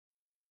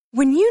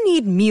When you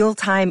need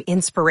mealtime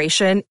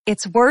inspiration,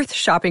 it's worth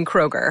shopping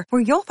Kroger,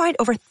 where you'll find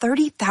over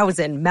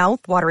 30,000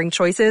 mouth-watering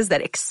choices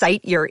that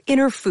excite your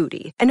inner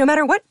foodie. And no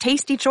matter what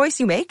tasty choice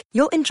you make,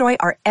 you'll enjoy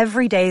our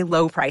everyday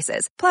low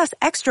prices, plus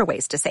extra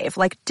ways to save,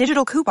 like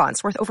digital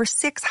coupons worth over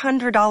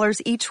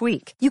 $600 each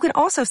week. You can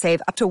also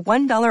save up to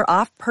 $1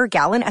 off per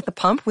gallon at the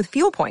pump with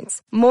fuel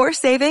points. More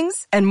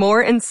savings and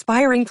more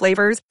inspiring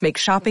flavors make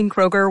shopping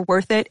Kroger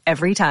worth it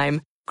every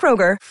time.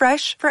 Kroger,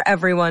 fresh for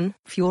everyone.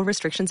 Fuel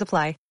restrictions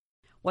apply.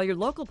 While your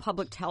local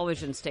public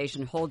television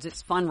station holds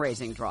its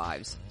fundraising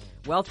drives,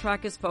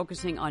 WealthTrack is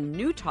focusing on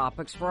new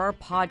topics for our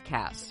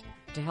podcasts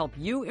to help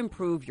you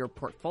improve your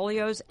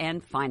portfolios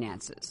and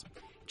finances.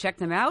 Check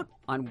them out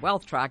on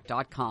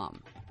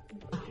wealthtrack.com.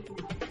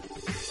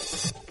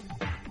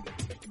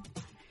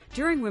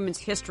 During Women's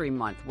History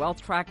Month,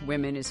 WealthTrack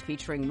Women is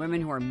featuring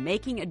women who are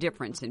making a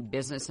difference in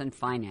business and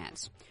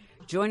finance.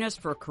 Join us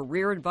for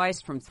career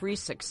advice from 3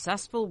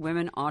 successful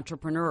women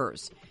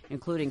entrepreneurs,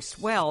 including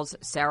Swell's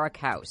Sarah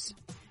Kaus.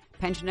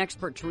 Pension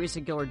expert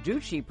Teresa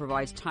Ghilarducci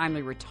provides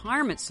timely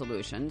retirement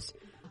solutions.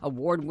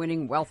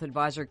 Award-winning wealth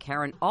advisor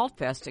Karen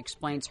Altfest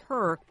explains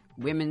her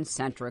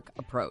women-centric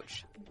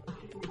approach.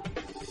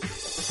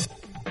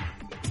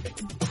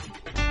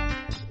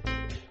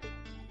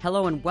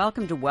 Hello and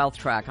welcome to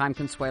WealthTrack. I'm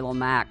Consuelo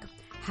Mack.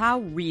 How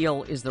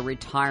real is the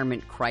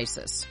retirement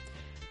crisis?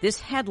 This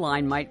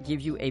headline might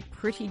give you a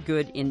pretty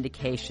good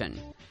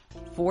indication.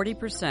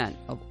 40%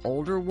 of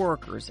older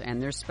workers and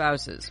their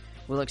spouses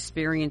will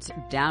experience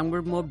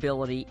downward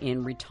mobility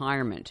in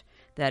retirement.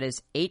 That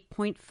is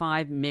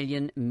 8.5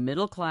 million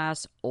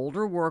middle-class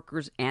older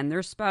workers and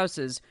their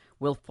spouses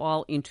will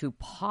fall into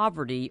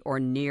poverty or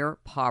near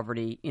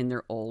poverty in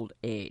their old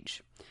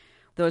age.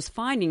 Those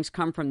findings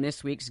come from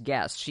this week's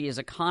guest. She is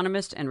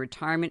economist and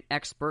retirement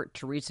expert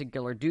Teresa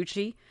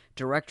Ghilarducci,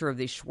 director of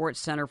the Schwartz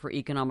Center for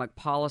Economic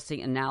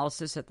Policy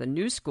Analysis at the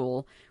New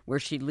School, where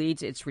she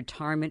leads its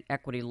Retirement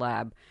Equity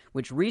Lab,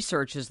 which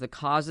researches the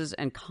causes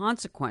and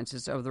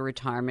consequences of the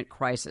retirement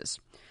crisis.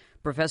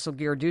 Professor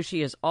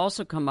Ghilarducci has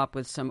also come up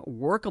with some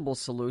workable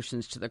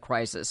solutions to the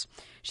crisis.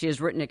 She has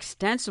written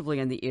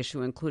extensively on the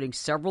issue, including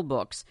several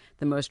books.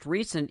 The most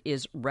recent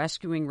is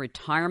Rescuing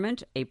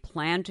Retirement, a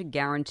Plan to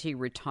Guarantee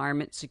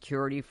Retirement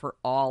Security for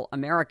All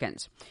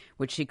Americans,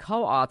 which she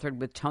co-authored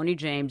with Tony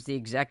James, the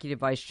executive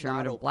vice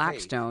chairman of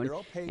Blackstone.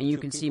 And you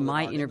can see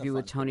my interview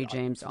with Tony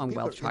James on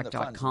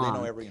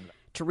wealthtrack.com.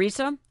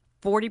 Teresa,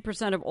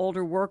 40% of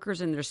older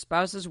workers and their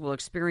spouses will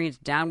experience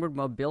downward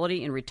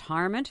mobility in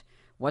retirement.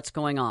 What's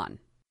going on?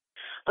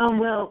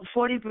 Well,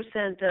 40%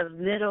 of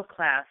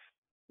middle-class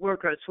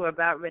workers who are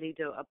about ready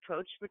to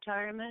approach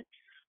retirement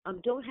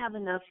don't have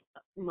enough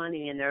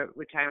money in their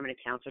retirement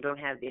accounts or don't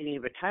have any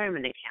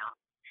retirement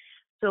accounts.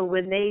 So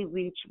when they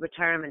reach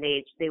retirement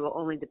age, they will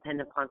only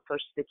depend upon Social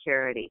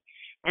Security.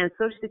 And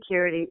Social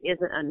Security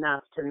isn't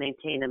enough to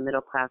maintain a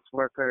middle-class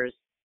worker's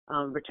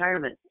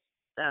retirement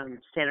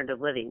standard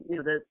of living. You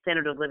know, the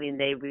standard of living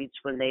they reached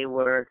when they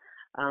were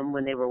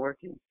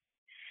working.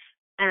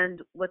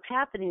 And what's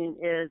happening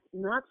is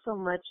not so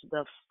much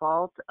the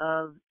fault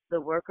of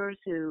the workers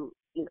who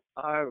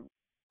are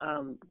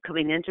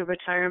coming into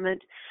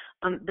retirement.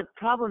 The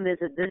problem is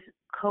that this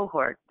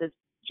cohort, this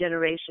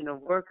generation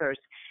of workers,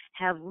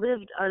 have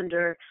lived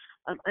under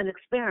an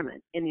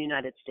experiment in the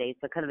United States,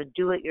 a kind of a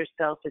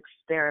do-it-yourself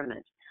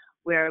experiment,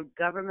 where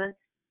governments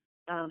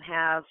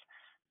have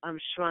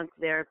shrunk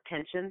their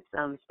pensions,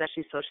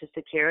 especially Social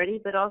Security,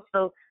 but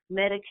also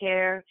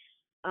Medicare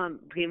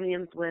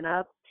premiums went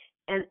up.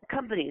 And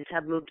companies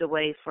have moved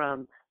away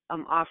from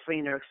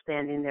offering or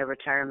expanding their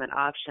retirement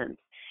options.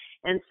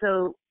 And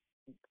so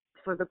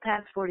for the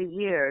past 40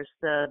 years,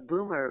 the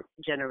boomer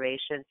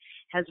generation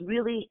has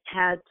really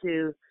had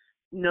to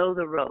know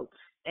the ropes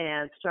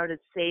and started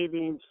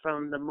saving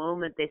from the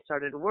moment they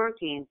started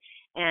working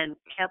and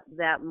kept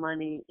that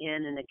money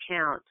in an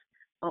account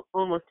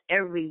almost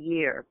every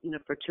year,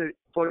 for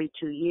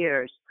 42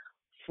 years.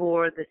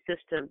 For the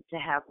system to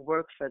have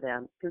work for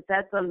them, because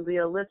that's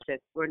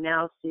unrealistic. We're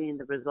now seeing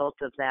the result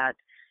of that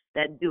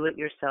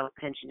do-it-yourself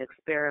pension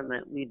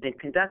experiment we've been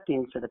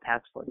conducting for the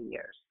past 40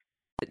 years.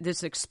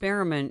 This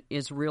experiment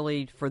is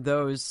really for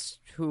those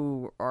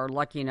who are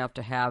lucky enough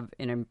to have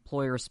an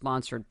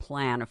employer-sponsored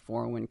plan, a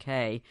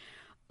 401k,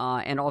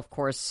 and of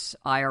course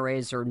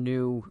IRAs are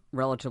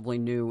relatively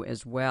new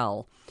as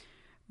well.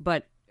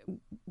 But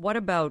what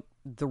about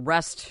the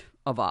rest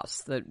of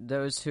us,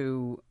 those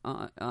who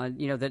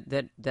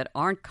that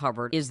aren't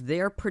covered? Is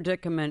their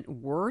predicament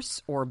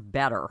worse or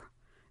better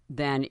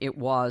than it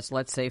was,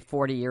 let's say,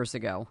 40 years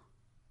ago?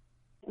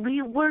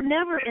 We were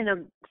never in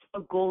a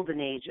golden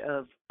age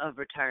of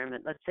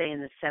retirement, let's say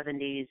in the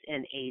 70s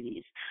and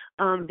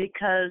 80s,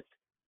 because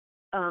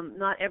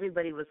not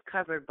everybody was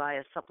covered by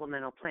a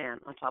supplemental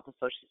plan on top of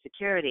Social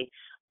Security.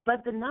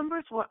 But the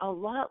numbers were a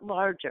lot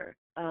larger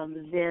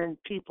than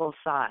people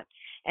thought.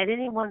 At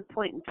any one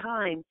point in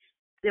time,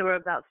 there were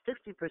about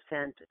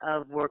 60%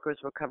 of workers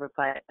were covered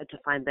by a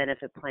defined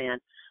benefit plan.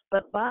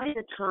 But by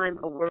the time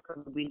a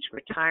worker reached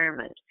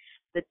retirement,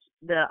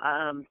 the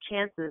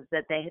chances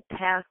that they had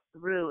passed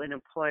through an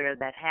employer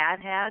that had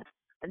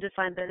a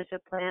defined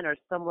benefit plan, or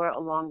somewhere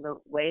along the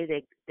way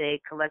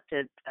they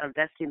collected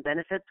vesting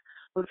benefits,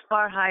 was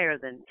far higher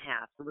than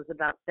half. It was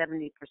about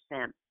 70%.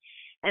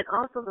 And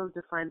also those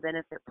defined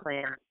benefit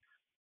plans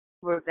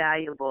were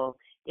valuable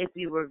if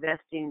you were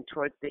vesting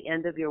towards the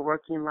end of your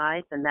working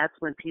life, and that's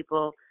when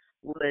people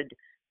would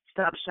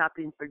stop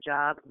shopping for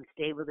jobs and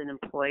stay with an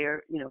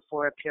employer,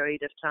 for a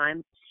period of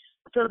time.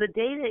 So the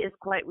data is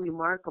quite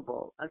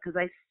remarkable, because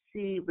I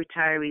see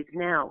retirees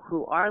now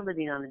who are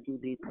living on a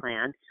DB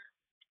plan.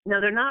 Now,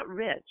 they're not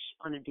rich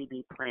on a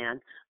DB plan,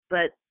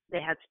 but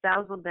they have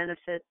spousal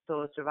benefits,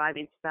 so a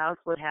surviving spouse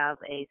would have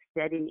a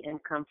steady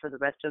income for the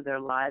rest of their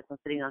lives and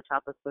sitting on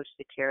top of Social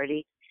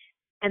Security.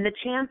 And the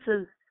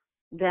chances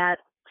that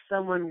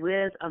someone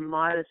with a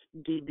modest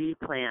DB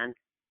plan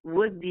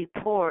would be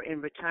poor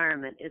in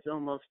retirement is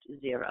almost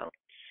zero.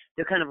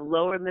 They're kind of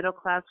lower middle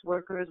class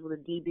workers with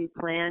a DB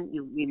plan.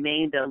 You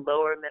remained a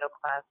lower middle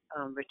class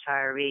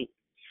retiree.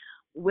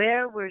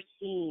 Where we're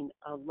seeing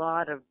a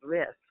lot of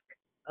risk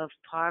of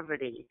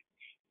poverty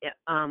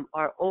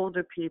are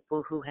older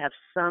people who have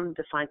some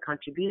defined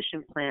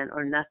contribution plan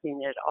or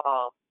nothing at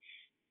all.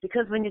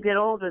 Because when you get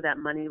older, that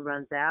money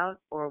runs out,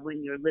 or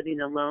when you're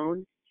living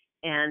alone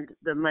and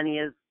the money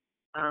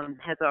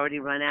has already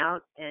run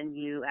out, and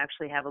you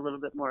actually have a little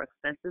bit more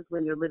expenses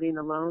when you're living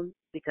alone,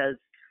 because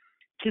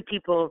two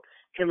people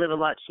can live a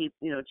lot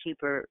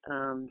cheaper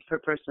per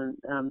person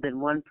than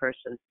one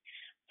person.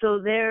 So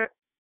the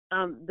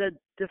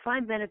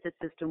defined benefit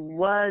system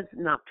was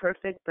not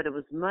perfect, but it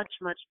was much,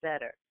 much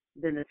better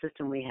than the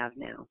system we have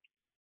now.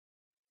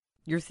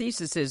 Your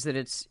thesis is that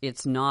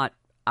it's not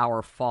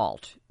our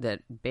fault, that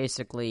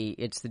basically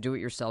it's the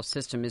do-it-yourself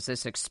system, is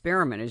this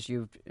experiment, as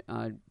you've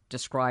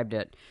described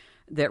it,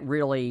 that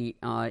really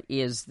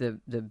is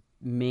the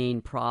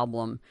main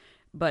problem.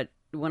 But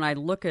when I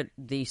look at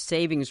the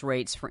savings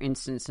rates, for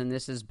instance, and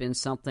this has been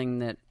something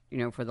that,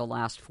 for the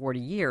last 40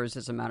 years,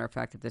 as a matter of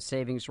fact, that the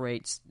savings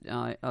rates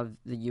of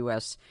the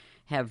U.S.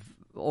 have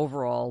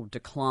overall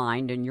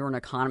declined, and you're an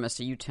economist,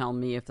 so you tell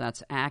me if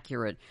that's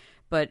accurate.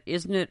 But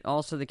isn't it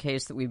also the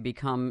case that we've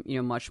become,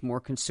 much more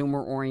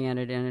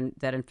consumer-oriented, and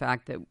that, in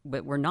fact, that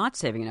we're not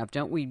saving enough?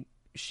 Don't we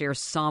share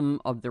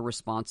some of the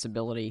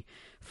responsibility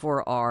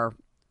for our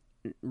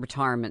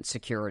retirement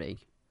security?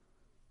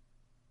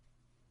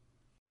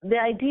 The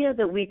idea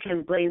that we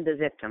can blame the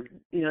victim,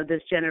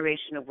 this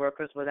generation of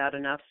workers without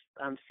enough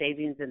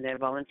savings in their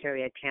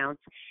voluntary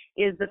accounts,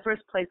 is the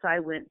first place I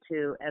went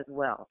to as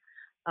well.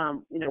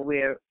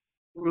 We're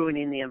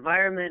ruining the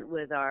environment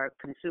with our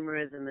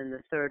consumerism in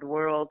the third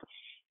world.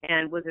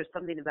 And was there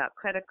something about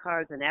credit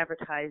cards and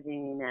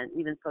advertising and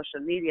even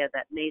social media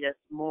that made us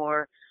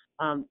more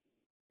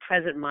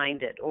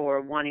present-minded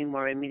or wanting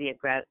more immediate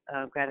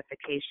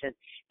gratification?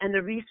 And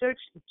the research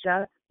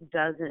just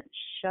doesn't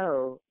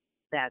show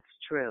that's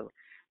true,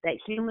 that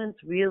humans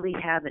really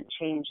haven't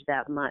changed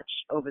that much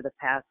over the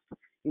past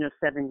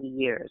 70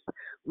 years.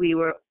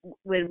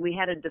 When we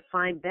had a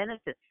defined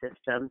benefit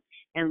system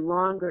and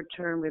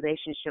longer-term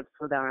relationships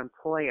with our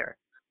employer,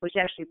 which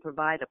actually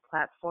provide a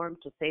platform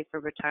to save for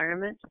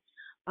retirement,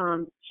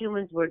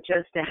 humans were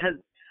just as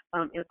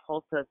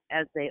impulsive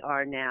as they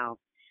are now.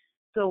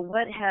 So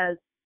what has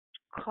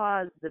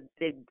caused the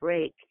big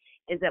break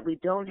is that we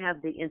don't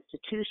have the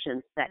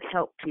institutions that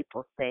help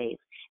people save,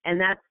 and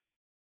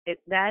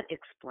that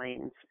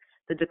explains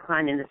the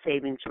decline in the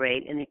savings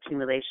rate and the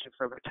accumulation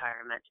for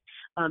retirement,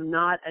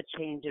 not a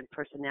change in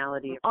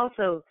personality.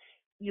 Also,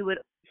 you would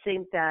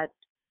think that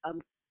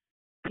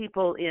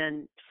people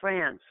in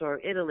France or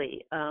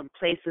Italy,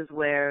 places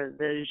where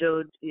the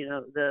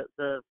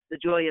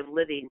joy of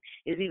living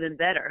is even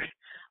better,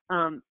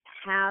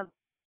 have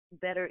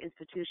better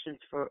institutions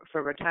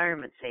for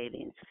retirement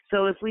savings.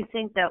 So if we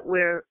think that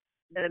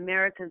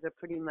Americans are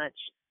pretty much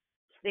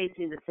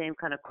facing the same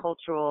kind of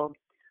cultural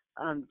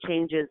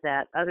changes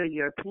that other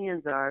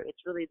Europeans are, it's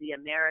really the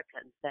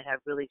Americans that have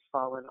really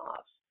fallen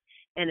off.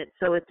 And it's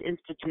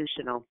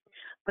institutional.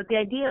 But the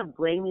idea of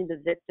blaming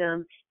the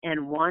victim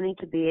and wanting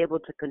to be able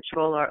to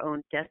control our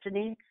own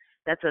destiny,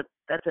 that's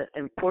an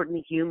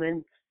important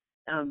human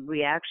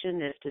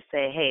reaction, is to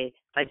say, hey,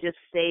 if I just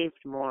saved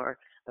more,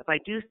 if I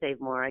do save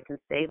more, I can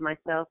save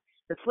myself.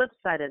 The flip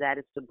side of that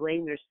is to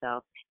blame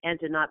yourself and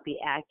to not be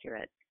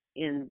accurate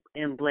in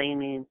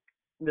blaming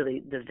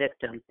really the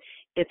victim.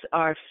 It's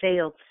our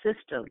failed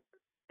system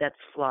that's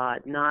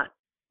flawed, not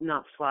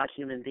flawed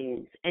human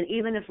beings. And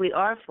even if we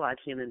are flawed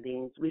human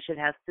beings, we should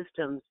have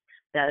systems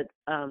that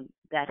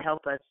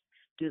help us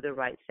do the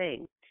right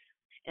thing.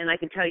 And I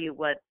can tell you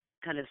what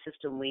kind of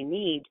system we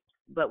need,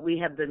 but we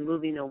have been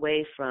moving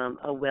away from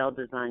a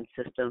well-designed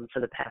system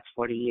for the past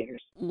 40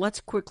 years. Let's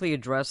quickly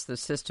address the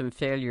system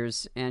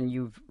failures, and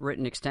you've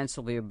written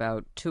extensively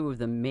about two of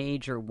the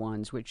major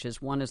ones, which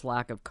is one is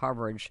lack of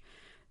coverage,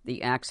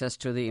 the access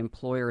to the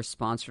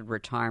employer-sponsored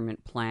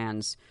retirement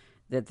plans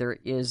that there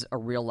is a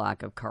real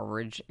lack of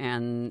coverage.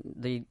 And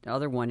the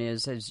other one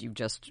is, as you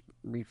just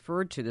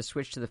referred to, the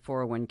switch to the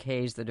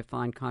 401ks, the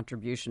defined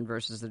contribution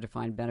versus the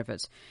defined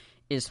benefits,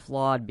 is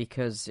flawed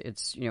because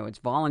it's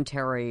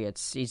voluntary,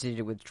 it's easy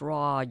to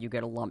withdraw, you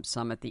get a lump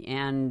sum at the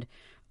end.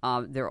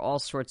 There are all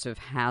sorts of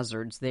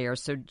hazards there.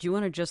 So do you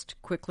want to just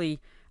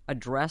quickly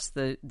address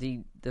the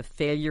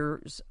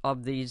failures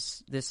of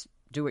this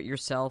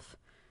do-it-yourself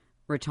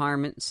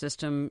retirement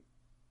system?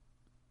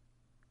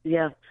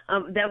 Yeah,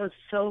 that was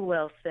so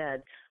well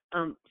said.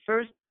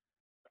 First,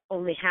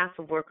 only half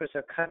of workers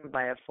are covered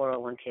by a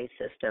 401k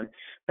system.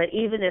 But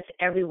even if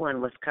everyone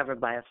was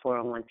covered by a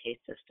 401k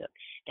system,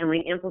 and we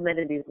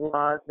implemented these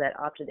laws that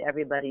opted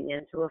everybody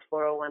into a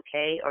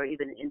 401k or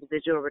even an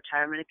individual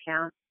retirement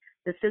account,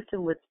 the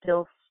system would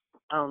still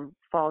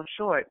fall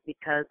short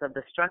because of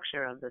the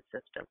structure of the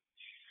system.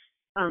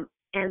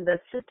 And the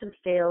system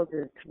fails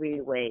in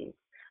three ways.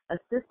 A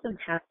system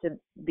has to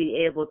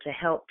be able to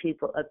help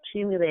people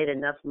accumulate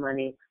enough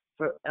money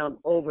for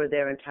over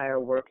their entire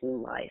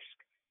working life.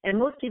 And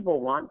most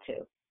people want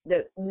to.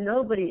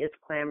 Nobody is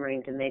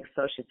clamoring to make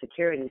Social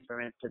Security,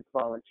 for instance,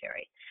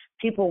 voluntary.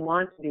 People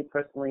want to be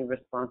personally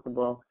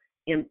responsible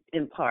in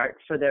part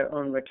for their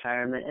own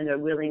retirement, and they're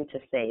willing to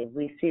save.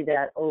 We see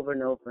that over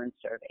and over in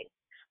surveys.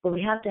 But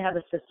we have to have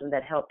a system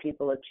that helps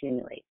people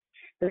accumulate.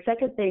 The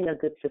second thing a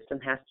good system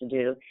has to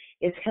do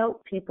is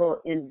help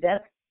people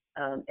invest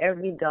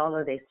every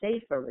dollar they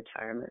save for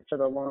retirement for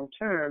the long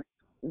term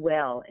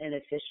well and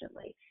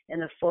efficiently.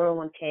 And the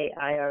 401k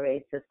IRA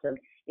system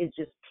is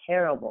just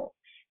terrible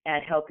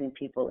at helping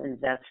people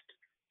invest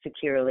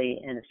securely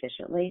and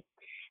efficiently.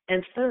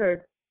 And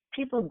third,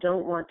 people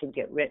don't want to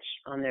get rich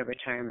on their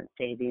retirement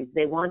savings.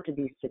 They want to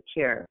be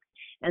secure.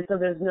 And so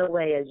there's no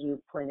way, as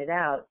you pointed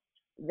out,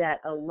 that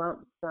a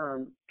lump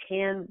sum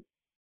can,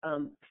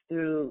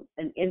 through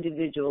an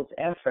individual's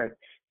effort,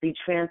 be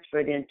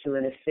transferred into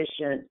an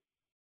efficient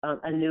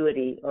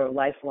annuity or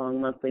lifelong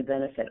monthly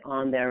benefit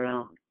on their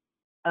own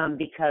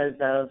because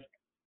of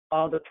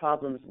all the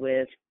problems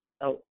with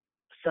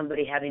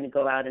somebody having to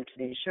go out into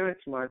the insurance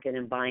market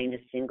and buying a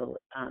single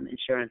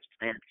insurance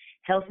plan.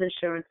 Health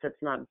insurance that's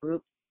not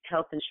group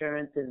health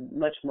insurance is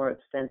much more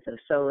expensive.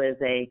 So is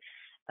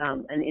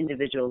an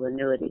individual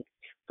annuity.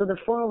 So the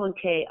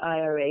 401k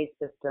IRA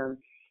system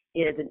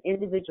is an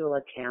individual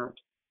account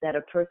that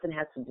a person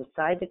has to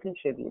decide to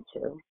contribute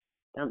to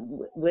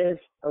with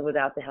or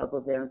without the help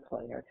of their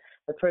employer.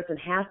 The person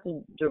has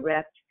to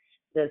direct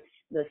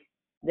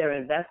their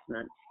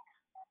investments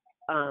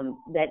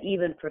that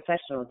even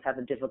professionals have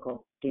a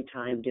difficulty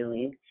time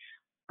doing.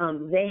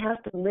 They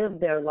have to live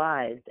their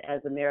lives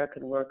as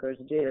American workers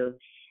do.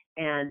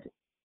 And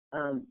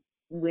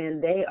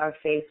when they are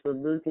faced with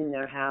losing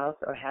their house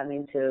or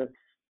having to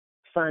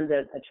fund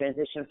a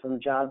transition from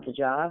job to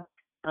job,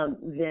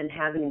 then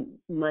having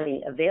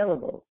money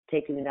available,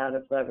 taking it out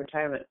of the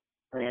retirement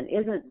plan,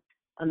 isn't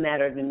a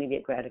matter of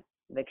immediate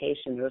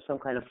gratification or some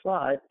kind of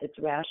flaw. It's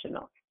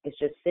rational. It's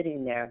just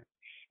sitting there.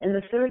 And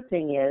the third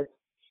thing is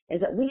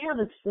that we have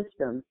a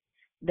system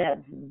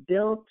that's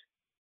built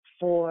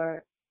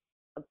for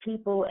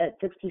people at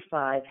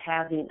 65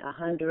 having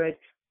 $100,000,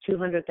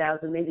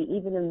 $200,000, maybe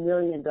even $1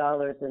 million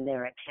in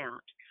their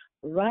account,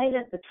 right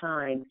at the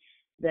time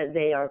that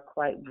they are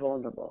quite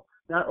vulnerable.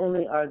 Not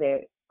only are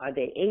they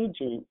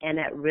aging and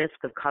at risk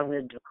of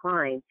cognitive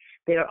decline,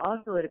 they are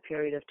also at a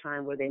period of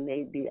time where they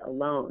may be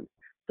alone.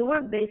 So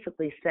we're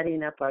basically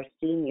setting up our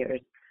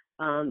seniors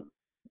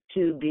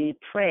to be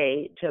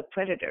prey to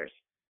predators.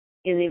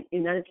 In the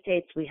United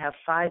States, we have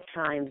 5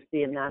 times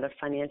the amount of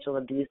financial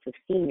abuse of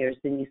seniors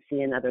than you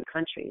see in other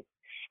countries.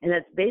 And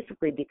that's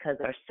basically because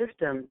our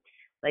system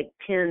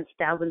pins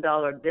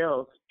 $1,000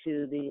 bills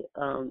to the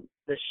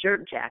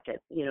shirt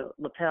jacket,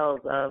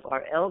 lapels of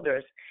our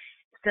elders,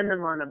 send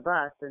them on a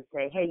bus and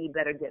say, hey, you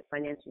better get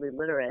financially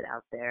literate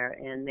out there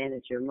and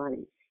manage your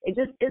money. It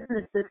just isn't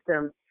a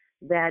system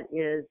that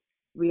is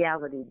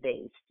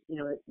reality-based,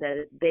 that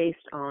is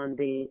based on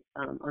the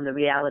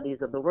realities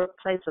of the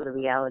workplace or the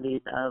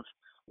realities of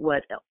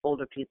what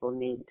older people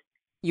need.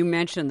 You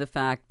mentioned the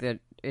fact that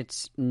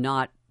it's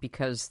not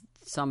because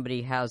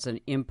somebody has an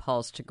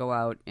impulse to go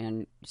out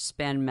and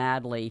spend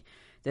madly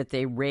that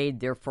they raid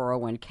their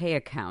 401k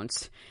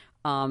accounts.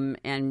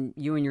 And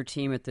you and your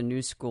team at the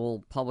New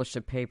School published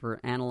a paper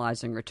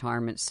analyzing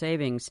retirement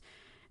savings.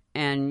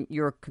 And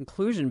your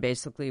conclusion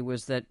basically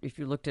was that if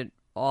you looked at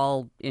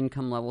all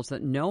income levels,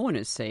 that no one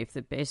is safe,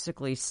 that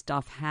basically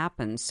stuff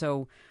happens.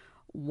 So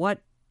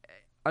what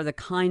are the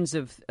kinds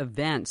of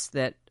events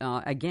that,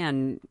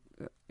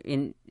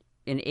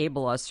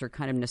 enable us or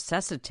kind of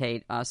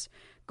necessitate us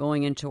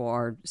going into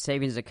our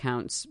savings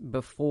accounts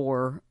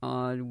before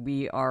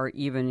we are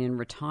even in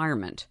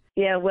retirement?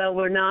 Yeah, well,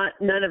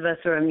 none of us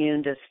are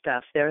immune to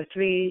stuff. There are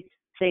 3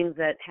 things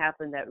that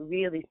happen that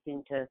really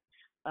seem to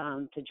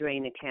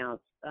drain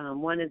accounts.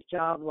 One is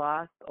job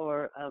loss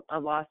or a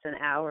loss in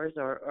hours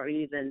or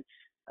even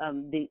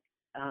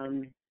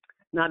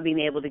not being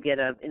able to get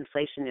an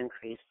inflation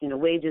increase.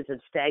 Wages have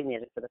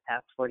stagnated for the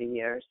past 40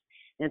 years,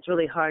 and it's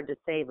really hard to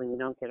save when you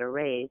don't get a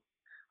raise.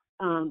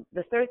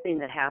 the third thing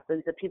that happens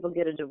is that people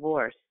get a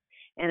divorce,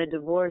 and a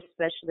divorce,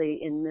 especially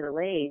in middle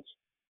age,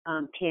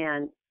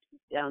 can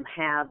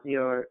have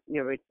your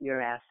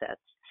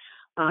assets.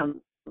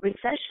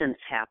 Recessions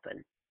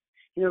happen.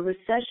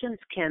 Recessions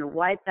can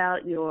wipe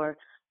out your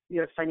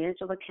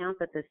financial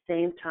accounts. At the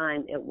same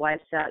time, it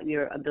wipes out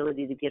your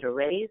ability to get a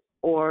raise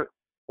or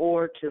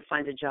to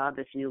find a job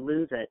if you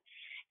lose it.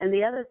 And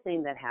the other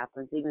thing that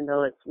happens, even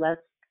though it's less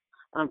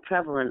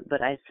prevalent,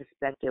 but I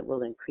suspect it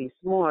will increase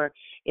more,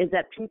 is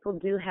that people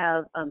do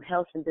have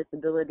health and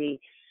disability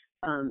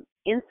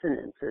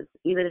incidences,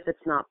 even if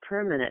it's not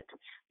permanent,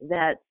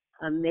 that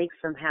makes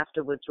them have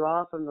to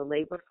withdraw from the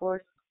labor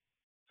force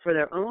for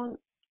their own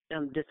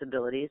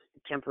disabilities,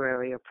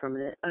 temporary or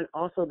permanent, and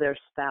also their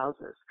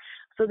spouses.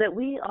 So that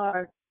we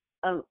are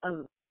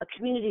a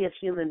community of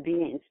human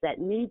beings that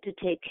need to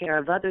take care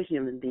of other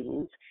human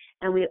beings,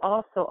 and we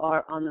also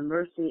are on the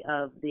mercy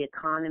of the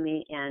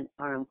economy and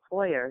our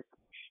employers,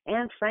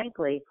 and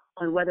frankly,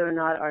 on whether or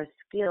not our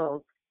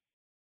skills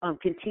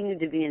continue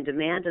to be in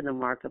demand in the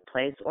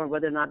marketplace or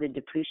whether or not they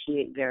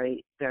depreciate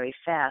very, very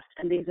fast.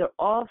 And these are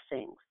all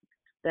things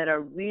that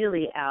are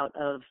really out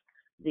of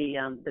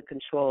the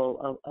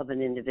control of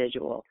an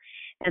individual.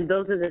 And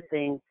those are the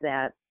things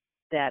that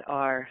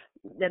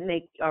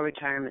make our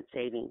retirement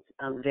savings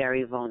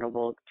very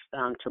vulnerable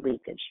to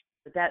leakage.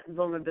 That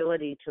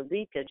vulnerability to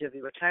leakage of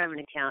your retirement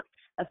account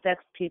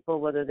affects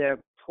people whether they're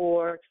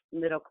poor,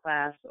 middle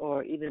class,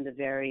 or even the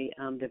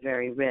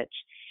very rich.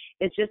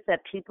 It's just that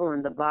people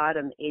in the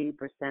bottom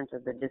 80%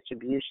 of the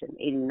distribution,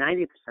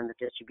 80-90% of the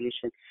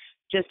distribution,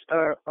 just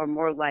are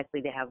more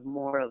likely to have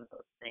more of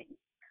those things,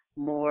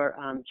 more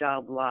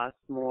job loss,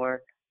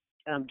 more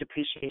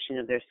depreciation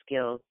of their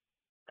skills,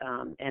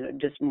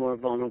 and just more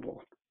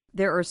vulnerable.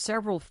 There are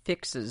several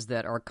fixes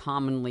that are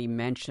commonly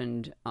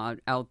mentioned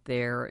out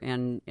there,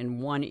 and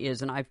one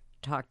is, and I've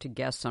talked to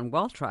guests on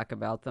WealthTrack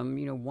about them,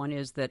 one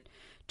is that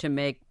to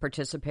make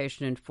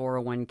participation in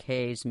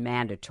 401ks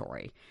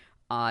mandatory,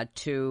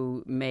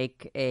 to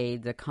make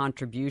the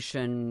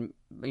contribution,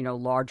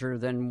 larger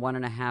than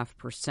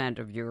 1.5%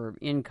 of your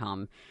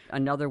income.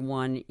 Another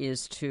one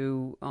is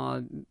to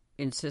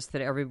insist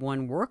that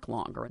everyone work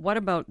longer. What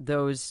about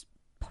those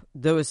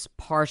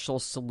partial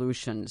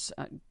solutions?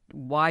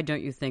 Why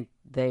don't you think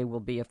they will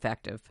be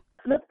effective?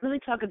 Let me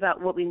talk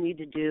about what we need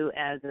to do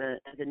as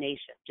a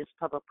nation, just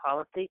public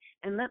policy,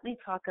 and let me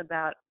talk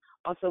about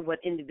also what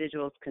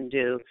individuals can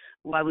do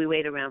while we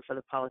wait around for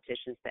the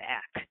politicians to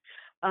act.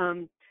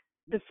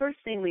 The first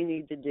thing we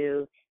need to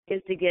do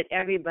is to get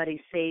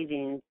everybody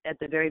savings at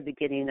the very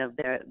beginning of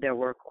their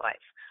work life.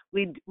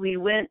 We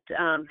went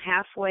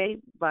halfway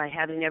by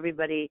having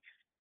everybody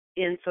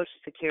in Social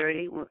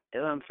Security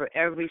for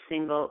every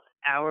single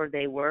hour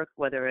they work,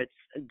 whether it's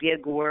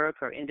gig work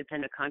or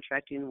independent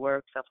contracting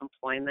work,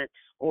 self-employment,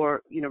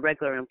 or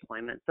regular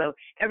employment. So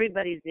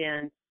everybody's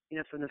in,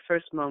 from the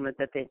first moment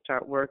that they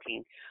start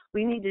working.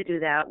 We need to do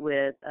that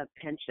with a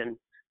pension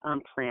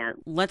plan.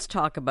 Let's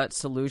talk about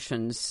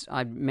solutions.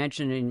 I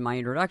mentioned in my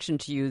introduction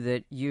to you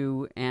that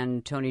you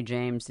and Tony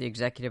James, the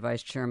executive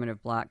vice chairman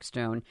of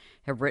Blackstone,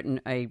 have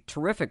written a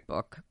terrific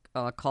book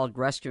called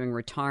Rescuing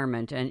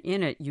Retirement, and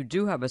in it you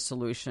do have a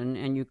solution,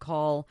 and you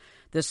call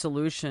the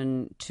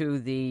solution to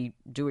the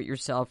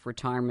do-it-yourself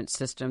retirement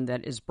system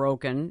that is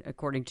broken,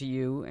 according to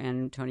you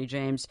and Tony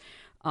James.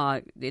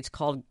 It's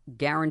called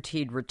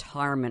Guaranteed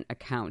Retirement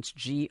Accounts,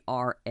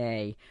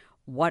 GRA.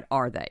 What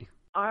are they?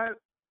 Our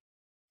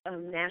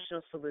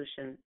national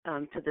solution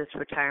to this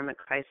retirement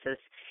crisis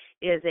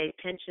is a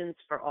Pensions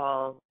for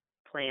All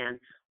plan,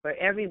 where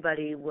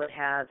everybody would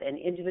have an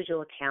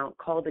individual account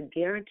called a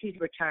guaranteed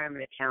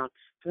retirement account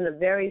from the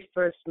very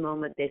first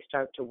moment they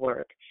start to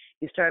work.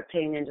 You start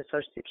paying into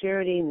Social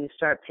Security and you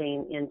start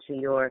paying into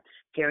your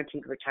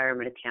guaranteed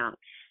retirement account.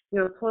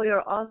 Your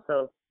employer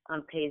also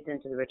pays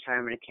into the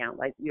retirement account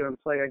like your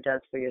employer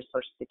does for your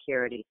Social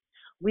Security.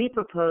 We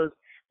propose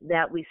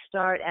that we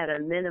start at a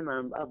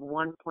minimum of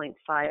 1.5%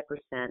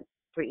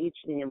 for each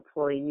the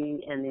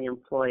employee and the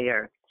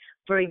employer.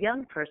 For a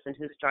young person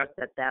who starts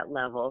at that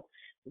level,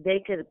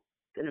 they could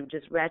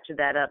just ratchet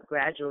that up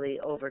gradually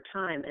over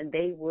time, and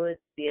they would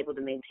be able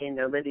to maintain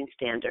their living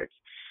standards.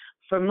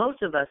 For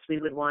most of us, we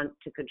would want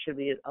to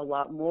contribute a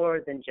lot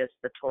more than just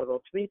the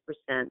total 3%,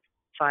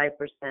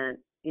 5%,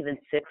 even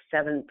 6%,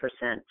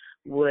 7%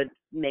 would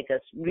make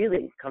us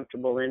really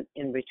comfortable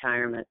in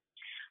retirement.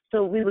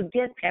 So we would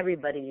get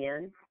everybody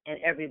in and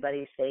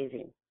everybody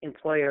saving,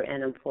 employer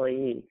and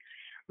employee.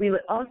 We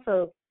would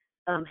also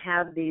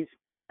have these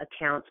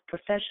accounts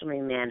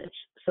professionally managed,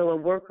 so a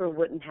worker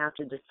wouldn't have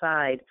to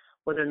decide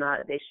whether or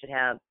not they should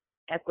have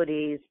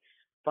equities,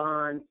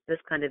 bonds, this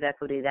kind of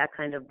equity, that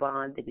kind of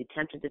bond. They'd be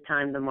tempted to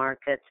time the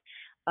markets.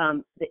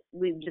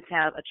 We just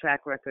have a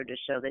track record to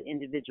show that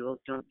individuals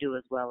don't do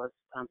as well as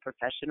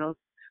professionals.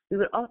 We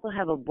would also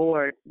have a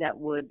board that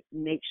would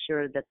make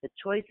sure that the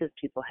choices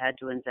people had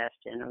to invest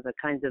in or the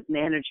kinds of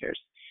managers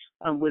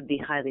would be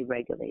highly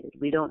regulated.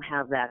 We don't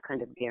have that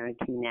kind of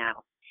guarantee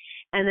now.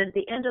 And at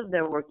the end of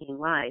their working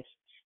life,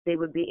 they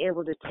would be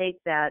able to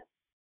take that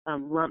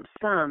lump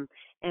sum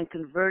and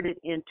convert it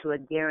into a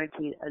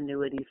guaranteed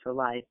annuity for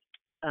life,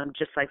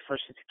 just like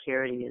Social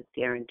Security is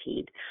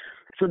guaranteed.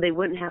 So they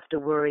wouldn't have to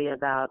worry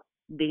about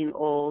being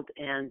old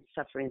and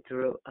suffering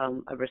through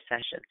a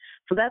recession.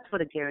 So that's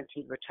what a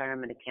guaranteed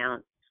retirement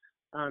account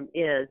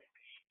is.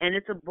 And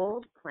it's a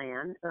bold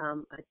plan.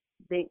 I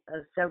think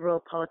several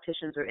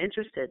politicians are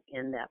interested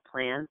in that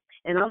plan,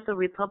 and also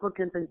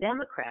Republicans and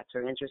Democrats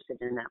are interested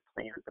in that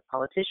plan. The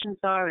politicians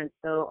are, and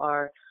so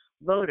are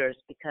voters,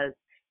 because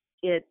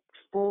it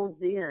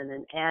folds in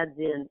and adds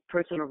in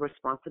personal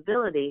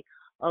responsibility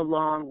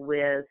along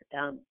with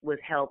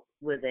help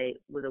with a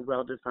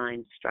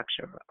well-designed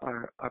structure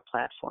or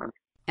platform.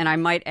 And I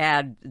might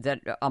add that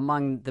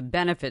among the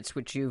benefits,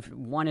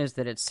 one is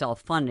that it's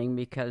self-funding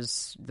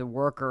because the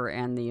worker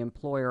and the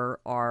employer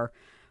are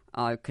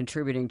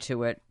contributing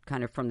to it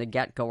kind of from the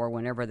get-go or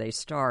whenever they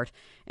start.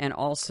 And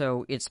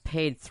also it's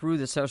paid through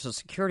the Social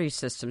Security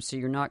system, so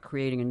you're not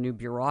creating a new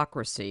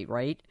bureaucracy,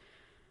 right?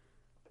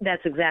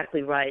 That's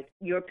exactly right.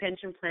 Your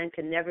pension plan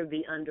can never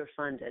be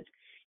underfunded.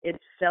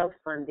 It's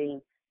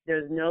self-funding.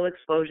 There's no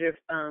exposure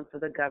for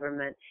the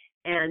government.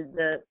 And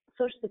the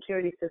Social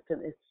Security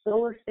system is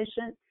so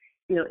efficient.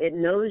 It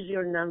knows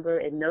your number.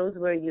 It knows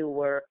where you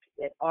work.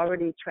 It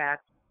already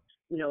tracks,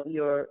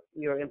 your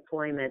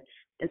employment.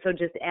 And so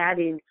just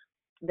adding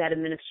that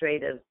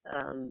administrative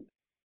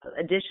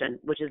addition,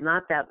 which is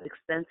not that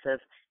expensive,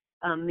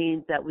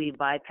 means that we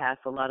bypass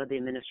a lot of the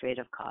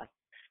administrative costs.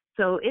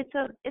 So it's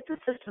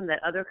a system that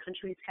other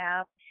countries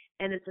have,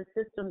 and it's a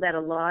system that a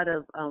lot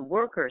of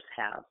workers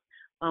have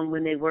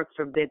when they work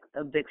for big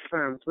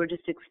firms. We're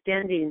just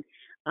extending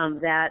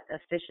that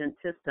efficient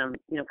system,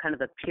 kind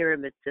of a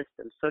pyramid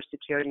system, Social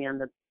Security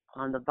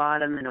on the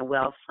bottom and a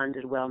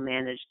well-funded,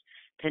 well-managed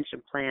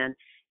pension plan,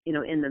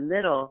 in the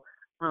middle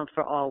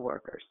for all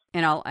workers.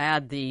 And I'll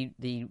add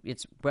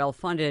it's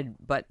well-funded,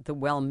 but the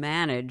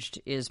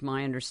well-managed is,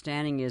 my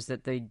understanding is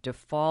that the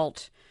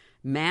default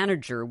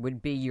manager would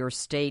be your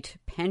state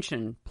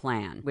pension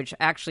plan, which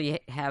actually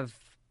have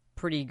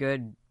pretty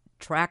good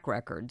track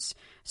records,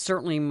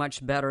 certainly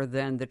much better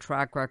than the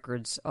track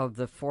records of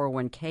the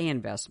 401k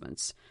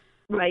investments.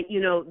 Right.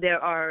 There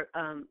are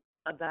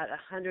about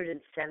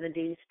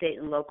 170 state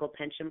and local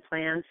pension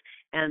plans,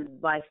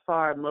 and by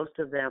far most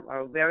of them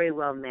are very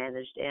well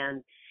managed,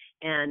 and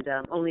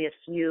only a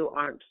few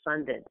aren't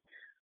funded.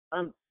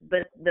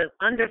 But the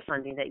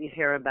underfunding that you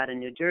hear about in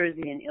New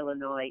Jersey and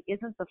Illinois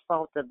isn't the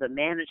fault of the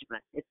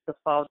management. It's the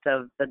fault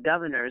of the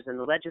governors and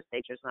the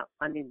legislatures not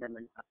funding them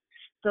enough.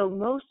 So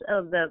most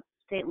of the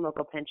state and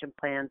local pension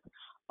plans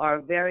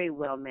are very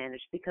well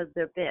managed because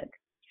they're big.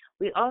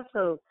 We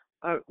also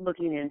are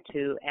looking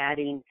into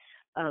adding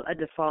a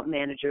default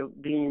manager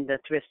being the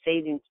thrift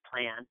savings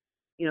plan,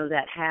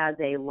 that has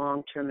a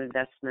long-term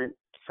investment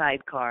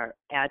sidecar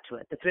add to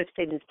it. The thrift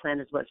savings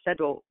plan is what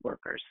federal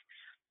workers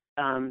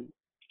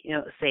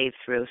save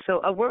through.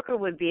 So a worker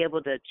would be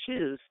able to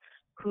choose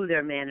who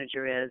their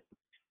manager is,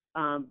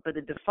 but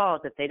the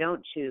default, if they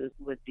don't choose,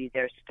 would be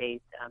their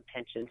state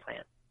pension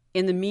plan.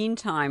 In the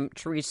meantime,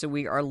 Teresa,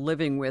 we are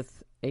living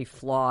with a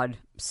flawed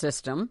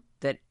system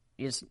that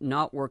is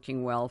not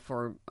working well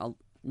for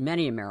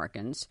many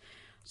Americans.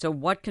 So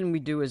what can we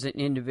do as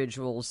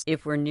individuals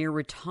if we're near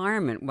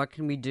retirement? What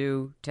can we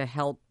do to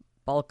help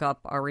bulk up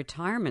our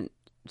retirement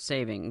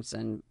savings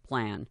and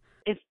plan?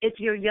 If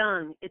you're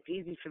young, it's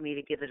easy for me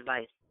to give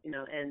advice,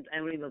 and I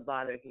don't even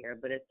bother here,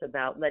 but it's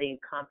about letting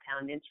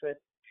compound interest,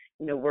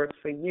 work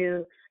for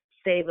you.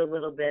 Save a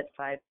little bit,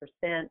 5%.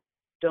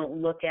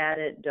 Don't look at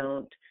it.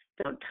 Don't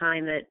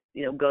time it.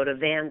 Go to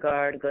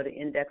Vanguard, go to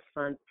index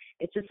funds.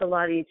 It's just a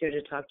lot easier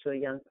to talk to a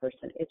young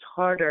person. It's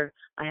harder,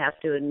 I have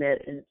to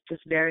admit, and it's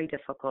just very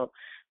difficult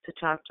to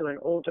talk to an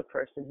older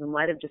person who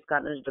might have just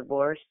gotten a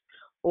divorce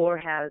or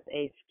has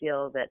a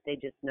skill that they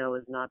just know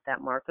is not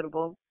that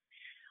marketable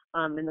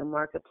in the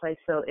marketplace.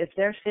 So if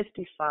they're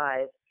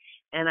 55,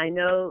 and I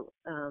know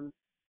I'm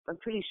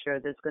pretty sure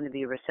there's going to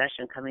be a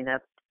recession coming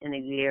up in a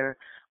year,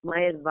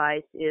 my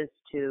advice is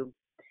to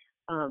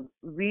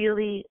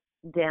really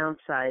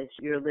downsize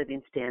your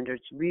living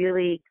standards,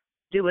 really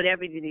do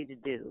whatever you need to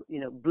do,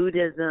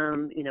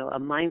 Buddhism, a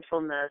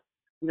mindfulness,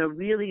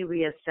 really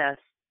reassess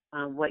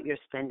what your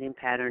spending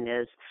pattern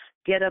is,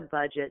 get a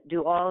budget,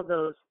 do all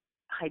those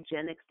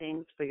hygienic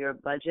things for your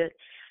budget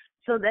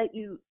so that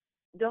you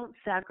don't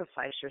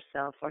sacrifice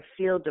yourself or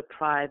feel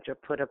deprived or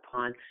put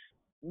upon.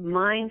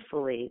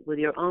 Mindfully, with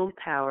your own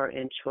power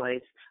and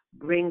choice,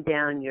 bring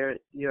down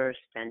your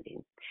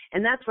spending.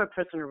 And that's where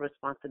personal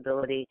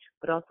responsibility,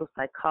 but also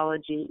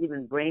psychology,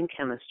 even brain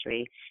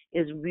chemistry,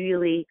 is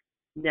really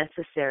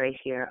necessary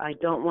here. I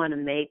don't want to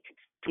make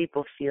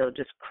people feel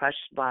just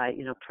crushed by,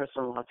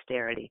 personal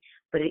austerity,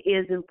 but it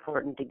is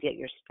important to get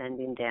your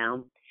spending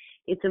down.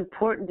 It's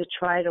important to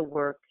try to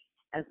work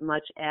as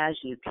much as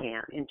you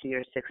can into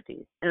your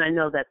 60s. And I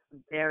know that's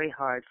very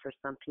hard for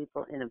some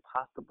people and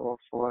impossible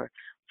for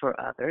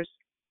others.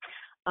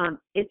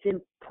 It's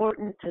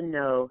important to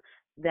know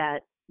that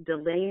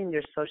delaying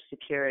your Social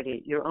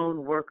Security, your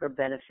own worker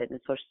benefit in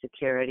Social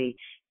Security,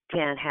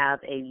 can have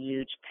a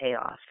huge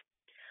payoff.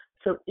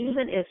 So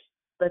even if,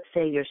 let's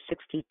say you're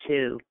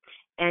 62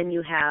 and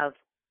you have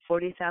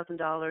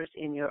 $40,000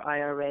 in your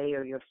IRA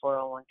or your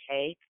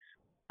 401k,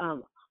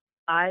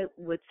 I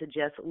would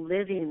suggest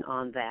living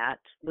on that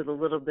with a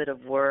little bit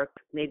of work,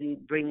 maybe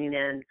bringing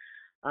in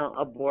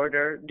a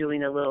boarder,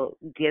 doing a little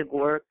gig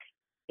work,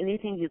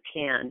 anything you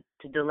can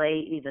to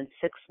delay even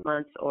 6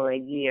 months or a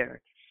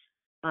year.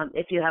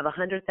 If you have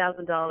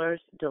 $100,000,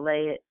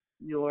 delay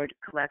your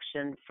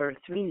collection for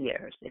 3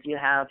 years. If you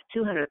have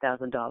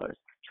 $200,000,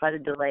 try to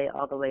delay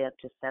all the way up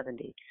to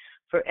 70.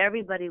 For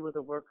everybody with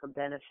a worker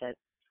benefit,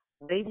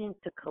 waiting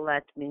to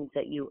collect means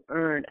that you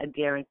earn a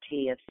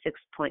guarantee of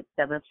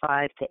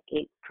 6.75 to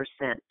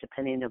 8%,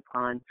 depending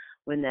upon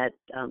when that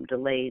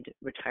delayed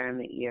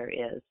retirement year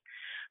is.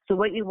 So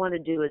what you want to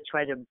do is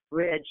try to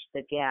bridge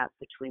the gap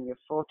between your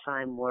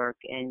full-time work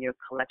and your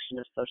collection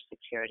of Social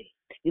Security.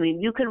 I mean,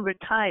 you can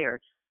retire,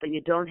 but you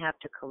don't have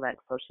to collect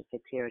Social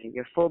Security.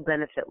 Your full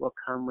benefit will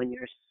come when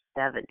you're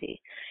 70.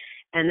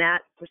 And that,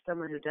 for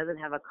someone who doesn't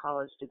have a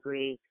college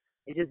degree,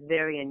 it is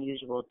very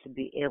unusual to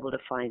be able to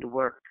find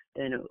work,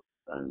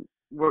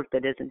 work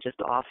that isn't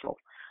just awful,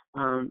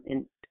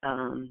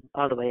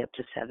 all the way up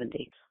to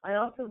 70. I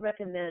also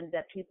recommend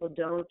that people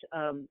don't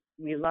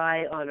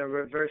rely on a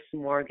reverse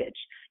mortgage,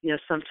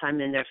 sometime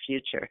in their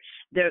future.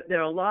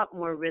 They're a lot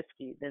more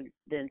risky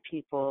than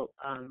people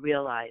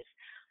realize.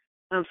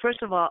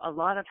 First of all, a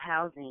lot of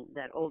housing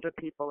that older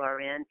people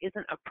are in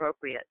isn't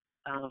appropriate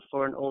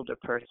for an older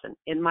person.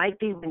 It might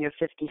be when you're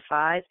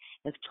 55.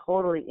 It's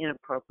totally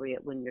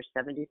inappropriate when you're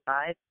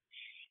 75.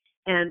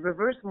 And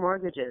reverse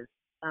mortgages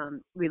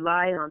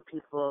rely on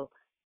people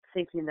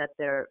thinking that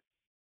their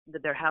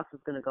house is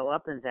going to go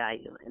up in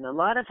value. And a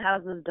lot of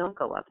houses don't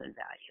go up in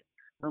value.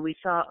 And we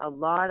saw a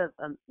lot of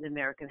the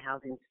American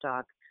housing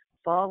stock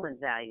fall in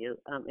value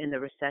in the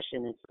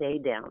recession and stay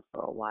down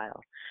for a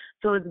while.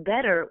 So it's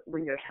better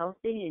when you're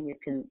healthy and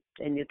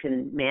you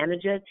can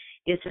manage it,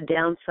 is to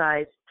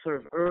downsize sort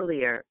of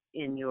earlier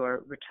in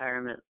your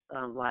retirement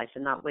life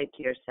and not wait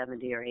till you're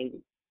 70 or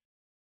 80.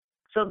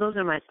 So that's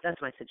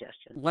my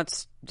suggestion.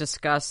 Let's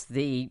discuss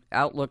the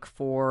outlook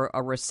for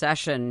a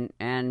recession.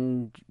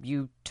 And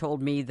you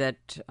told me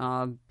that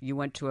you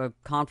went to a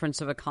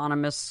conference of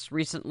economists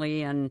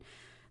recently, and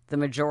the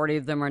majority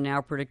of them are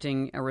now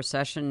predicting a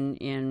recession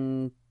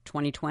in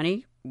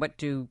 2020. What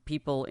do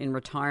people in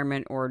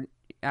retirement, or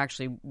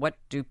actually what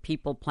do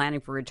people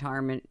planning for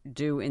retirement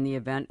do in the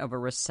event of a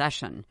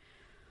recession?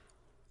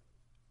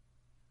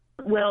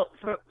 Well,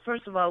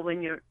 first of all,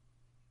 when you're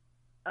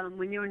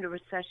in a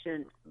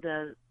recession,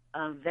 the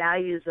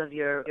values of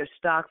your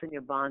stocks and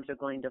your bonds are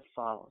going to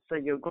fall. So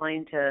you're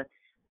going to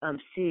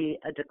see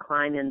a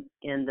decline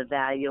in the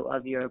value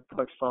of your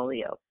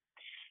portfolio.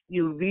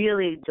 You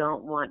really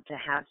don't want to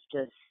have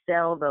to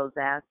sell those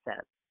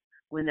assets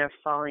when they're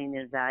falling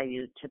in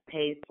value to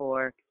pay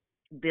for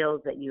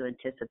bills that you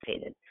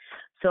anticipated.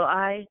 So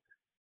I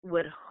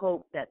would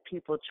hope that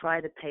people try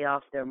to pay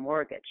off their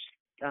mortgage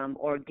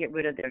or get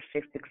rid of their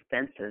fixed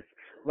expenses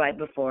right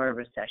before a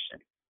recession.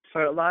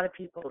 For a lot of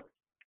people,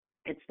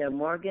 it's their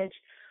mortgage.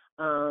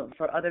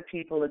 For other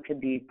people, it could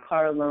be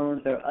car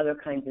loans or other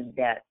kinds of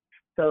debt.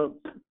 So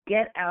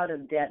get out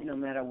of debt, no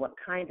matter what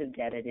kind of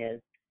debt it is,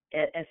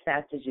 as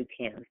fast as you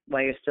can,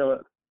 while you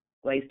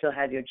still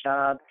have your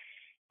job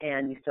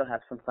and you still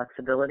have some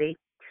flexibility.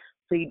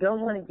 So you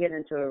don't want to get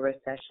into a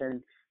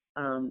recession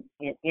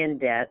in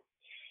debt,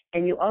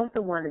 and you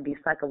also want to be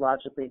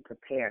psychologically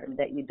prepared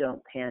that you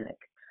don't panic.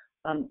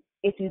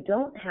 If you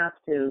don't have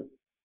to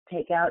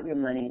take out your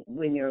money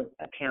when your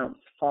accounts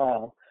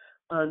fall,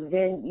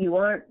 then you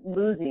aren't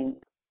losing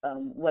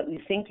what you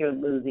think you're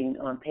losing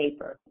on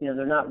paper.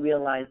 They're not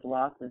realized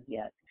losses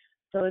yet.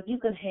 So if you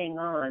can hang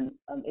on,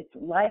 it's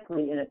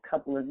likely in a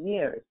couple of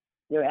years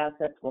your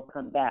assets will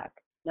come back.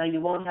 Now,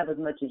 you won't have as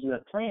much as you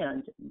had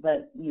planned,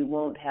 but you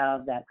won't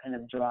have that kind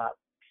of drop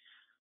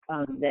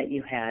that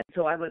you had.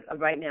 So I would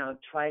right now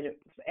try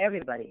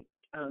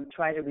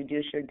to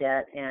reduce your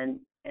debt and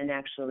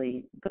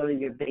actually go to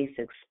your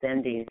basic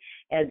spending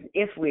as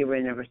if we were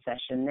in a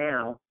recession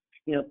now.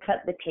 Cut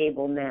the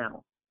cable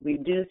now.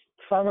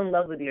 Fall in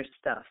love with your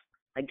stuff.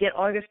 Get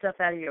all your stuff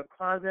out of your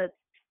closet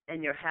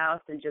and your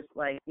house and just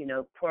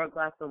pour a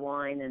glass of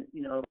wine and,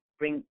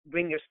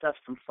 bring your stuff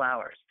some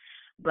flowers.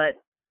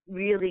 But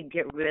really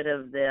get rid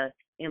of the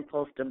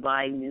impulse to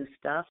buy new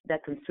stuff.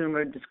 That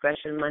consumer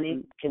discretion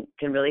money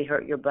can really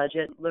hurt your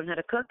budget. Learn how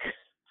to cook.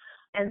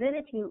 And then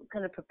if you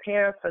kind of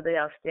prepare for the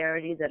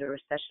austerity that a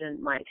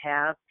recession might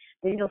have,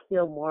 then you'll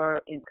feel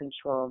more in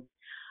control.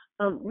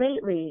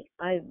 Lately,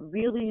 I've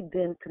really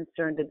been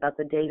concerned about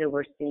the data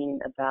we're seeing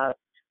about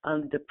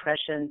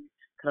depression,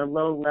 kind of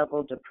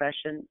low-level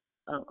depression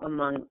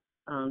among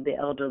the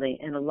elderly.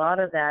 And a lot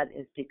of that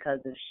is because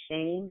of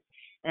shame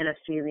and a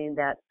feeling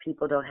that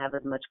people don't have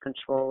as much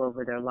control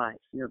over their lives,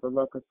 the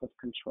locus of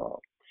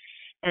control.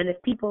 And if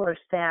people are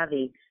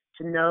savvy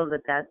to know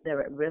that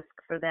they're at risk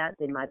for that,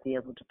 they might be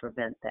able to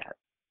prevent that.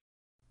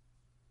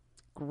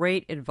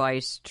 Great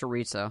advice,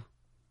 Teresa.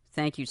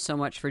 Thank you so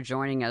much for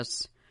joining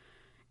us.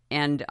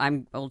 And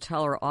I'll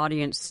tell our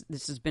audience,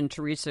 this has been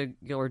Teresa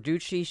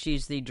Ghilarducci.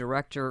 She's the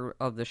director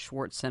of the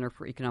Schwartz Center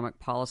for Economic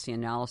Policy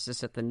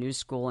Analysis at the New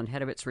School and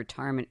head of its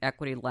Retirement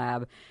Equity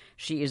Lab.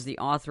 She is the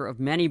author of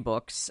many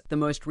books, the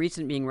most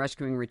recent being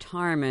Rescuing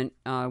Retirement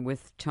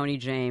with Tony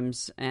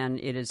James, and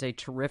it is a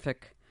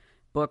terrific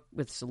book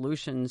with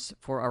solutions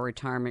for our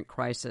retirement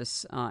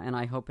crisis, and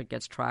I hope it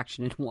gets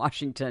traction in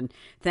Washington.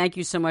 Thank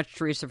you so much,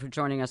 Teresa, for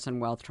joining us on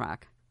Wealth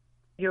Track.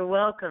 You're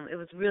welcome. It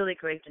was really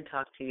great to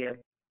talk to you.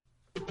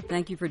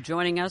 Thank you for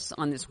joining us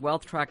on this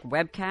Wealth Track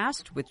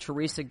webcast with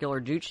Teresa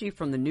Ghilarducci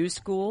from the New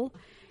School.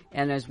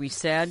 And as we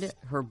said,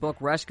 her book,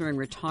 Rescuing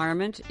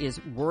Retirement, is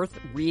worth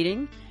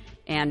reading.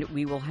 And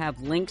we will have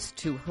links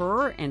to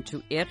her and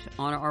to it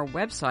on our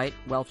website,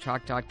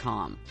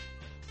 wealthtrack.com.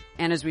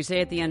 And as we say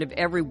at the end of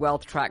every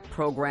Wealth Track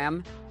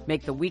program,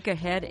 make the week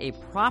ahead a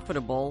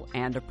profitable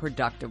and a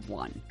productive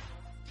one.